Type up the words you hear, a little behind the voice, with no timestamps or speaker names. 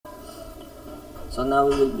So now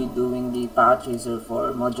we will be doing the packet tracer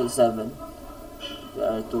for module 7.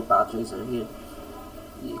 There are two packet tracer here.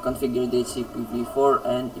 You configure DHCPv4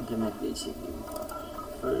 and implement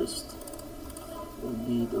DHCPv4. First, we'll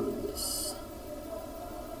be doing this.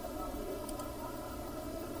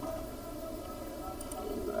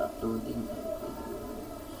 Okay, we're uploading a video.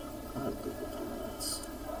 I'll do it 2 minutes.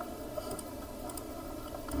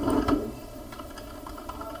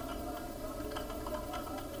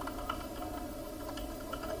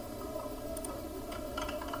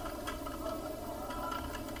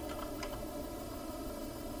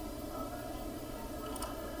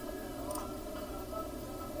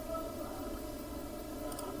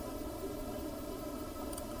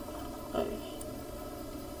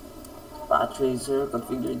 Path tracer,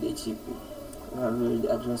 configure DHCP. We have here the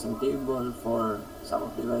addressing table for some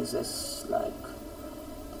of devices like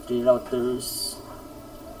 3 routers,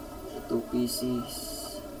 2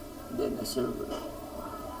 PCs, then a server.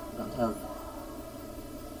 Don't have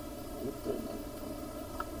internet.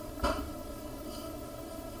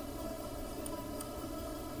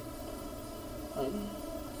 Okay,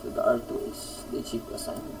 so the R2 is DHCP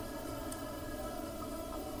assignment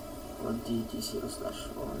for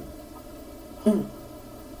DG0/1. Okay,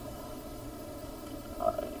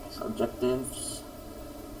 so objectives.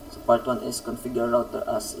 So part 1 is configure router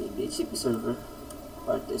as a DHCP server.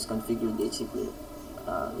 Part 2 is configure DHCP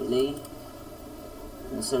relay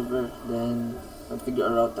in the server. Then configure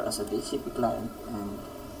a router as a DHCP client. And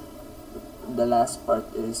the last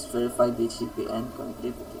part is verify DHCP and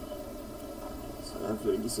connectivity. So we have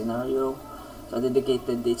here the scenario. So a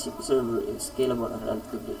dedicated DHCP server is scalable and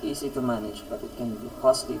relatively easy to manage, but it can be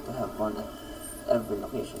costly to have one at every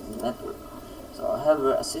location in the network. So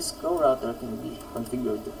however, a Cisco router can be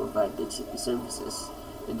configured to provide DHCP services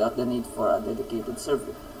without the need for a dedicated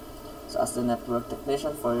server. So as the network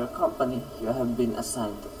technician for your company, you have been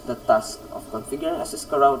assigned the task of configuring a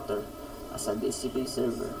Cisco router as a DHCP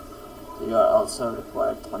server. So you are also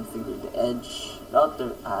required to configure the edge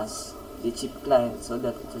router as DHCP client so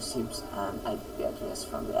that it receives an IP address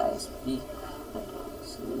from the ISP network.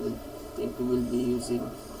 So we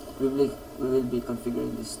will be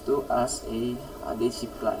configuring these two as a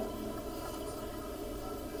DHCP client.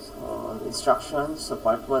 So the instructions. So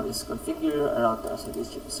part 1 is configure a router as a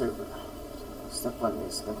DHCP server. So step 1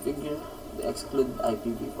 is configure the exclude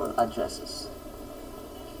IPv4 addresses.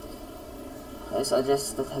 Okay, so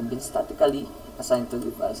addresses that have been statically assigned to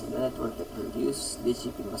device in the network that will use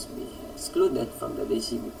DHCP must be excluded from the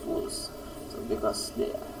DHCP pools. So because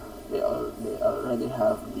they already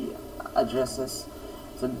have the addresses,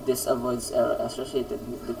 so this avoids error associated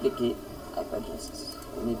with duplicate IP addresses.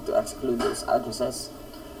 We need to exclude those addresses.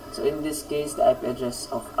 So in this case, the IP address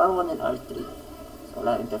of R1 and R3, so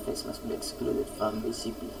LAN interface, must be excluded from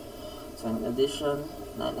DHCP. So in addition,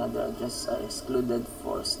 9 other addresses are excluded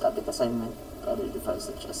for static assignment to other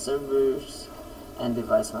devices such as servers and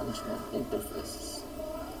device management interfaces.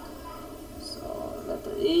 So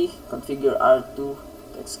letter A, configure R2 to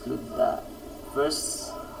exclude the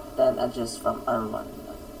first 10 address from R1.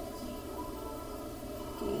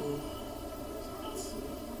 Okay.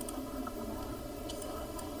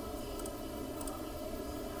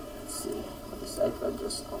 Let's see what is the IP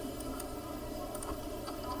address of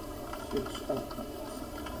switch icon.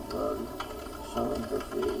 Well, show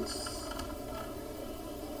interface.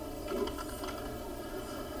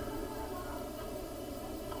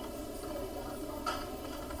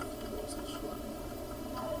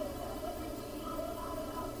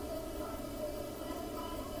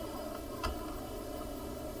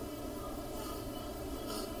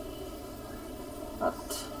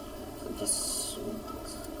 Just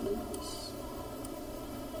exclude this.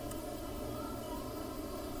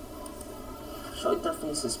 Show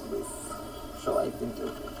interfaces brief. Show IP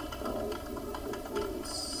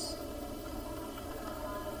interface.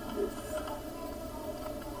 Brief.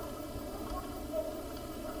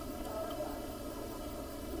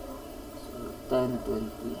 So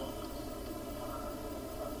 1020.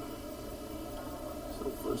 So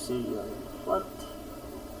for serial port,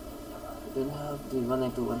 then have the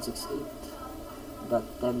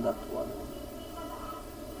 192.168.10.1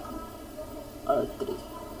 R3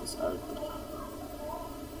 is R3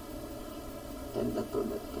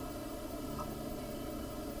 10.2.2.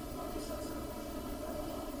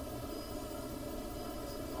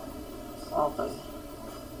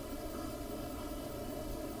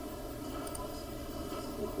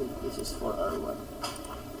 Okay, this is for R1.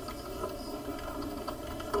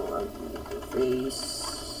 So IP interface.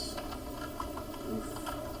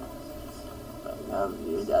 We have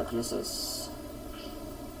here the addresses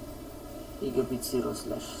gigabit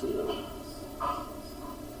 0/0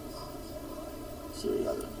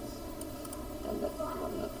 serial, and that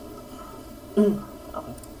one, that one.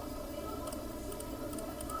 Okay.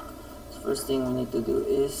 So first thing we need to do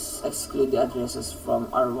is exclude the addresses from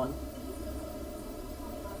R1.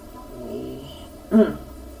 Okay.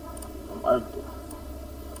 From R2.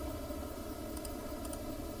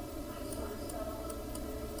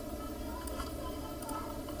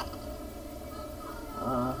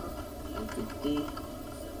 Entity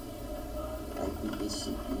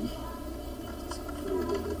IPDCP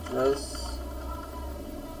excluded address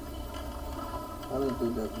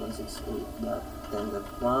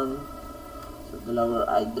 192.168.10.1. So the lower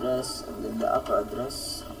address and then the upper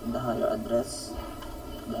address, the higher address,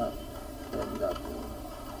 that 10.1.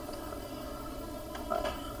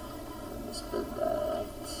 Okay. Let me spell that.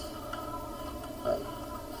 Okay.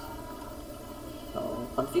 So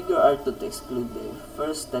configure R2 to exclude the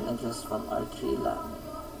first 10 addresses from R3 LAN.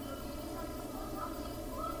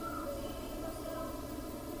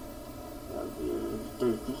 We have here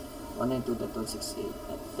 30, 192.168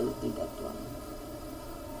 at 30.1.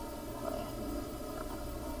 Okay.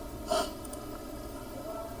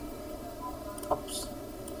 Oops.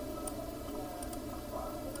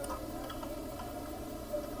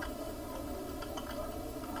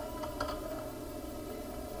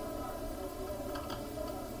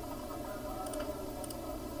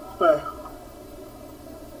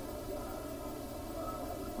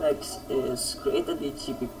 Next is create a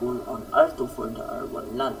DHCP pool on R2 for the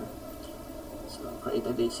R1 LAN. So create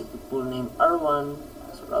a DHCP pool named R1,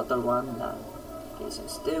 so router 1 LAN, case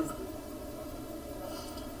sensitive.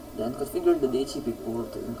 Then configure the DHCP pool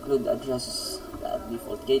to include the addresses, the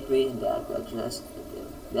default gateway, and the IP address of the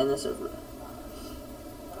DNS server.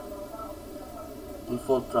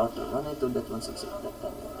 Default router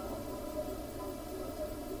 192.168.10.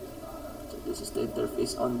 So this is the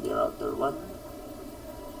interface on the router 1.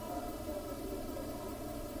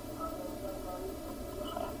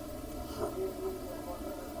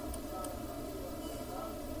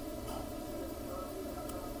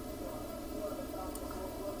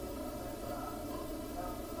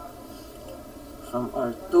 From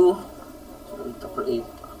R2, so we need to create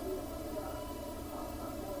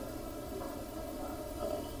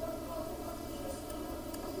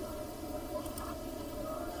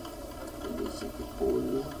DHCP pool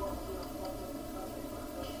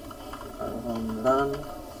R1 LAN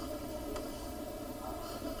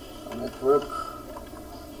network.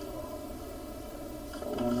 So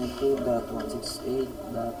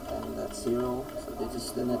 192.168.10.0. So this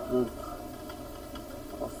is the network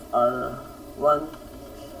of R1.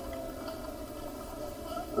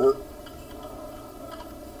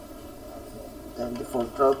 Then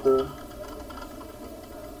default router,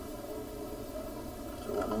 so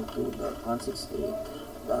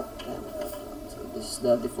 192.168.10.1. So this is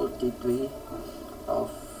the default gateway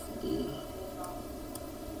of the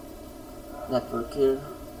network here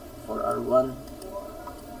for R1.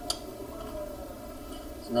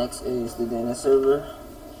 So next is the DNS server.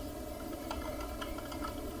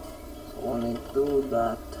 So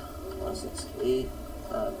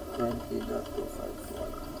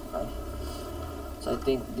 192.168.20.254. Okay. So I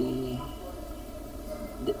think the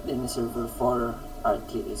DNS server for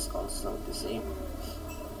R3 is also the same.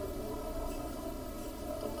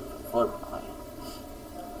 254. Okay.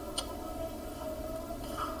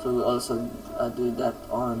 So we also do that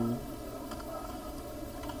on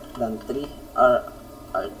LAN 3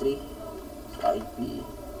 R3, so IP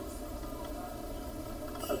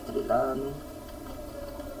R3 LAN,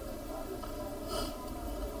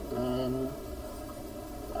 then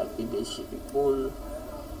IP DHCP pool.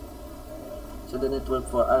 So the network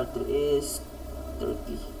for R3 is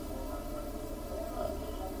 30.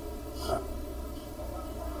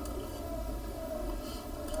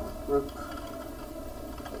 Network.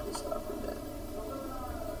 Let's copy that.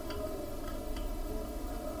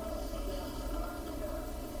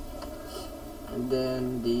 And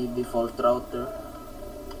then the default router.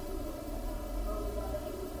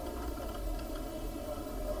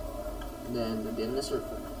 Then the DNS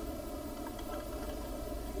server.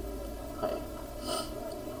 Okay.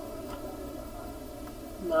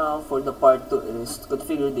 Now for the part 2 is to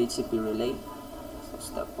configure the DHCP relay. So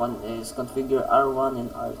step 1 is configure R1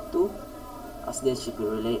 and R2 as DHCP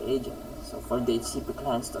relay agent. So for DHCP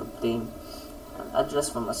clients to obtain an address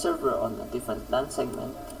from a server on a different LAN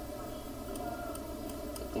segment,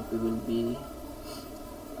 I think we will be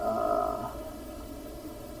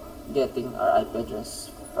getting our IP address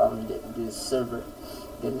from this server,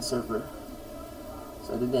 DNS server.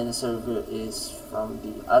 So the DNS server is from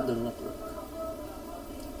the other network.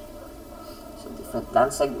 So different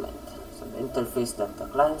LAN segment. So the interface that the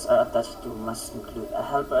clients are attached to must include a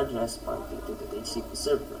helper address pointing to the DHCP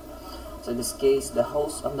server. So in this case, the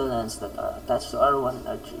hosts on the LANs that are attached to R1 and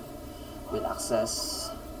R3 will access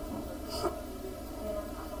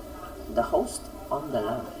the host on the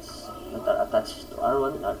LANs that are attached to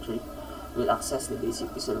R1 and R3 will access the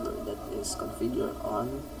DHCP server that is configured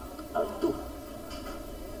on R2.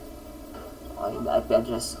 The IP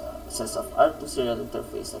addresses of R2 serial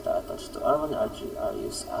interface that are attached to R1 and R3 are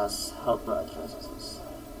used as helper addresses.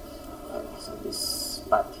 Okay, so this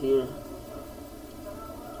path here,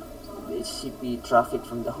 so the DHCP traffic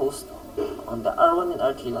from the host on the R1 and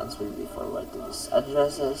R3 LANs will be forwarded to these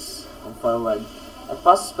addresses and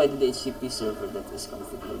processed by the DHCP server that is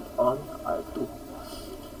configured on R2.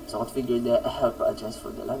 So configure the helper address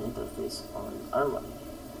for the LAN interface on R1.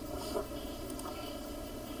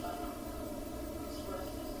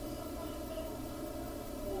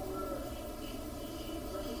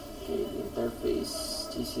 Okay, the interface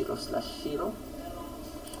G0/0.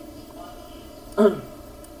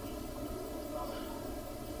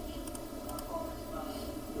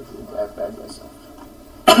 This is the IP address of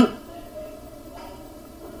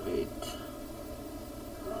wait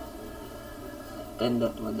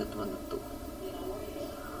 10.1.1.2.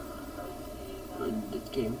 Where did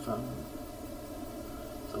it came from?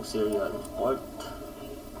 So serial port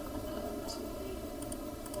and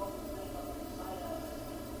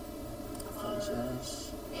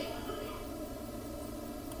references.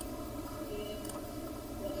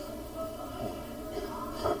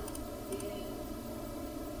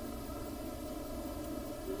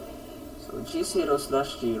 So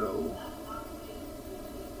G0/0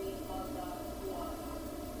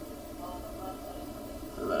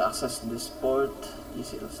 will access this port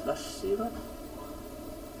G0/0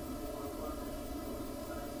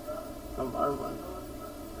 from R1,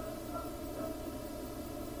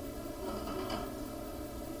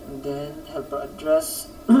 and then helper address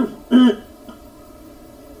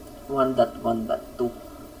 1.1.2.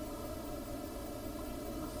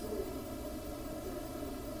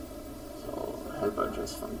 So helper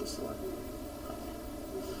address from this one.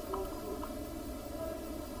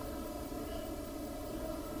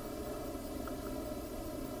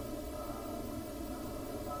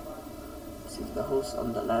 The hosts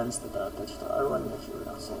on the LANs that are attached to R1 that you will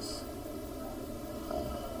access. Okay.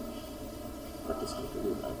 That is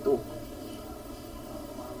included R2.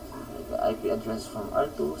 The IP address from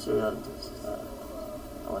R2 serial to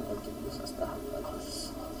I want to use as the helper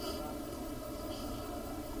address.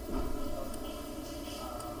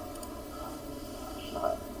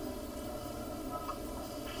 Okay.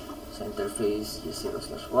 So interface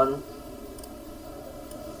G0/1.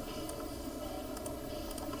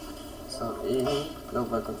 So in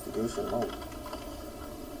global configuration mode,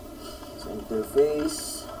 so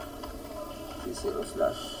interface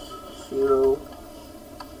G0/0,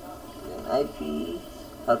 then IP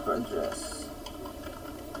helper address.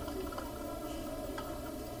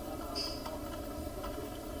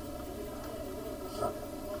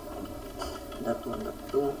 That one, that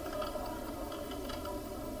two.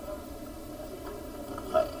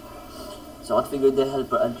 Okay. So configure the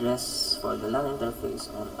helper address for the LAN interface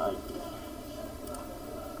on RT.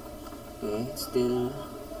 Okay, still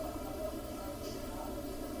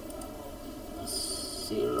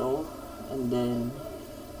 0, and then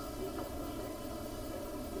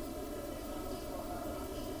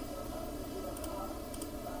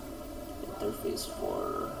interface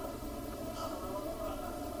for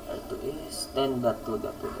R2 is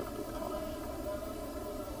 10.2.2.2.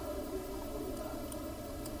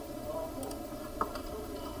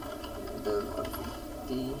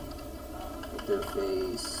 The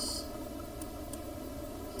interface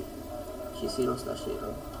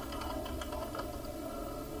G0/0,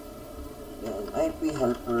 then IP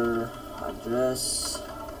helper address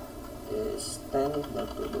is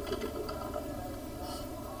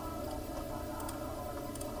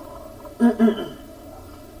 10.2.2.2.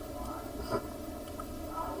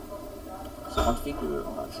 So configure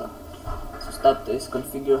also. So step 2 is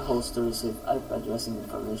configure host to receive IP addressing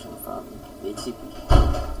information from DHCP.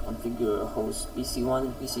 Configure host PC1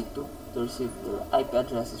 and PC2 to receive their IP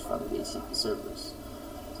addresses from DHCP servers.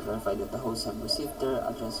 So verify that the hosts have received their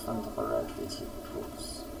address from the correct DHCP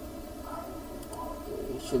hosts. Okay,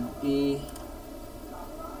 it should be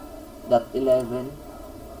 .11,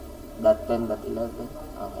 .10.11.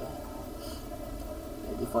 Okay.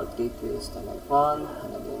 The default gateway is 10.1,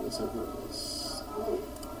 and again the server is.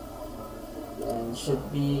 Then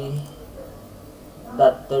should be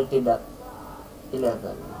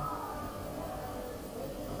 .30.11.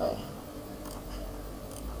 Okay.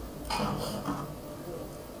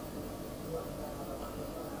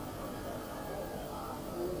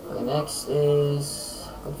 Next is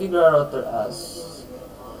configure a router as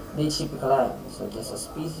DHCP client. So just as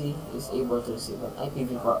PC is able to receive an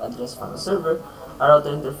IPv4 address from the server, our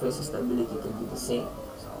router interface has the ability to do the same.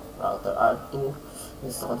 So router R2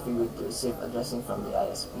 needs to configure to receive addressing from the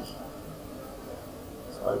ISP.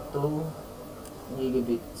 So R2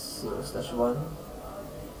 gigabit 0/1.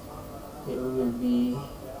 Here we will be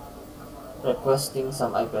requesting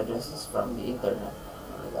some IP addresses from the internet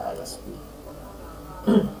or the ISP.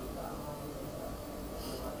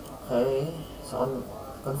 Okay, so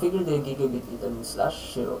configure the gigabit ethernet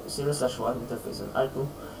 /0/1 interface on R2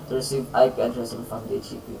 to receive IP addressing from the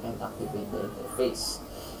DHCP and activate the interface.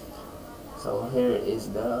 So here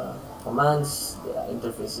is the commands. The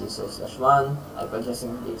interface is 0/1, IP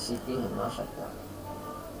addressing DHCP, and now shutdown.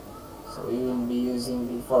 So we will be using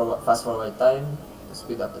the fast forward time to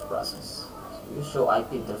speed up the process. So we show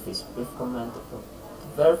IP interface brief command to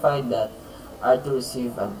verify that R2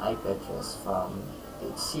 receive an IP address from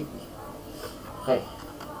DHCP. Okay.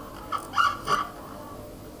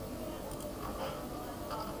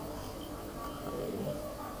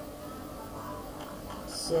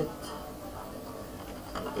 Set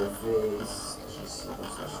interface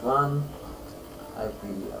 0/1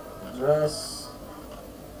 IP address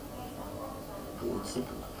DHCP.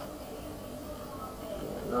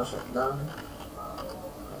 Now shut down.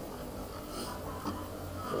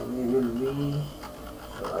 Then we will be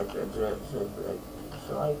show IP address, show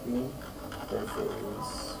IP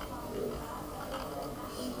interface.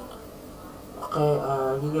 Okay,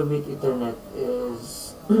 gigabit ethernet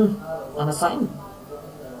is unassigned.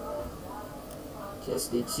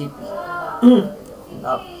 Just DHCP and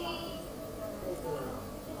up.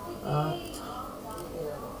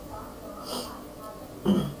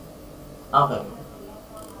 Okay.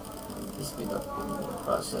 Speed up in the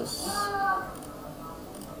process.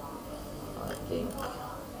 I think.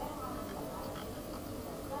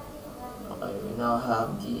 Okay, we now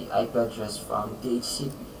have the IP address from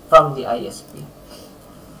DHCP, from the ISP.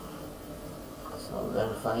 So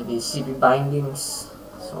verify the DHCP bindings.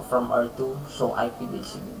 So from R2, show IP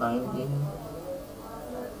DHCP binding.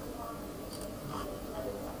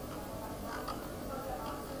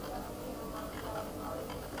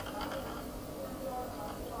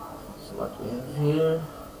 So what we have here,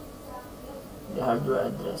 the hardware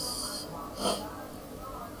address.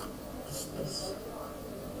 This.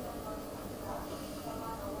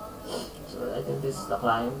 So I think this is the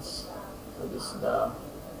clients. So this is the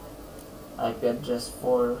IP address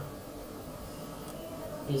for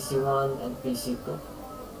PC1 and PC2.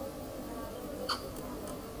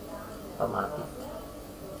 Automatic.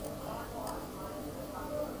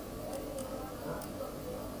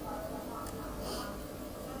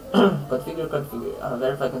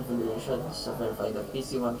 Verify configurations. So verify that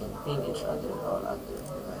PC1 can ping each other and all other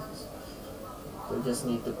devices. So we just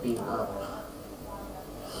need to ping up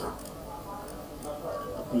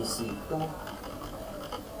PC2.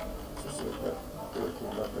 So see that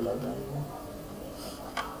 13.11.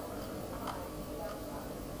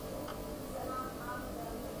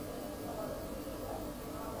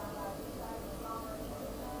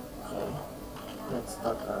 Okay, let's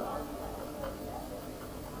start our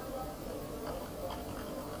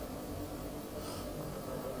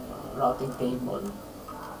routing table.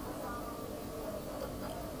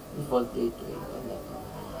 Default gateway.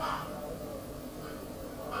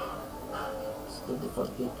 It's the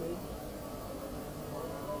default gateway.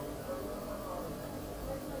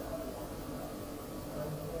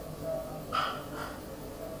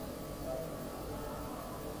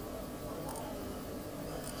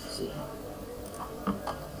 See.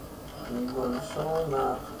 Table show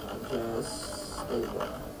MAC address table.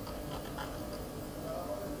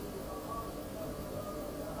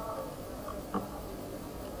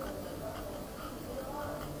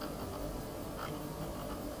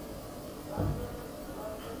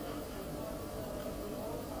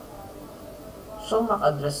 Show MAC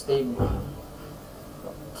address table.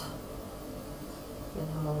 Then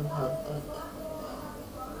how we have that?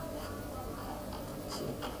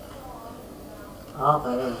 See.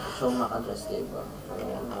 Okay, show MAC address table.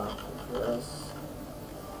 Show MAC address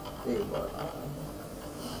table. Okay.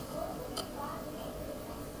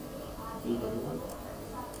 Feeling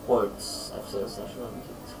ports F0/1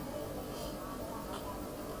 kit.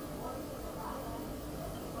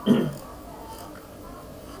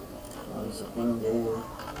 So ping there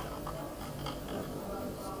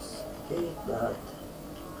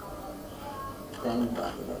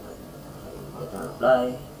 8.10.11. Get a reply.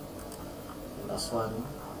 Last one.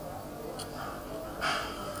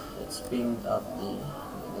 Let's ping up the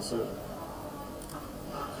server.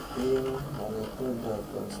 pin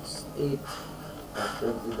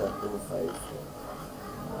monitor.168.20.254.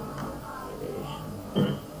 Okay.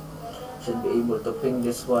 Should be able to ping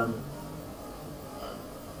this one.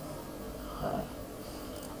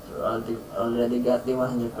 So already got the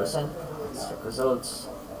 100%. Let's check results.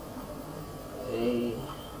 Okay.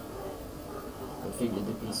 Configure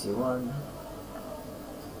the PC1,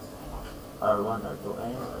 R1, R2,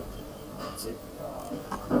 and R3. That's it.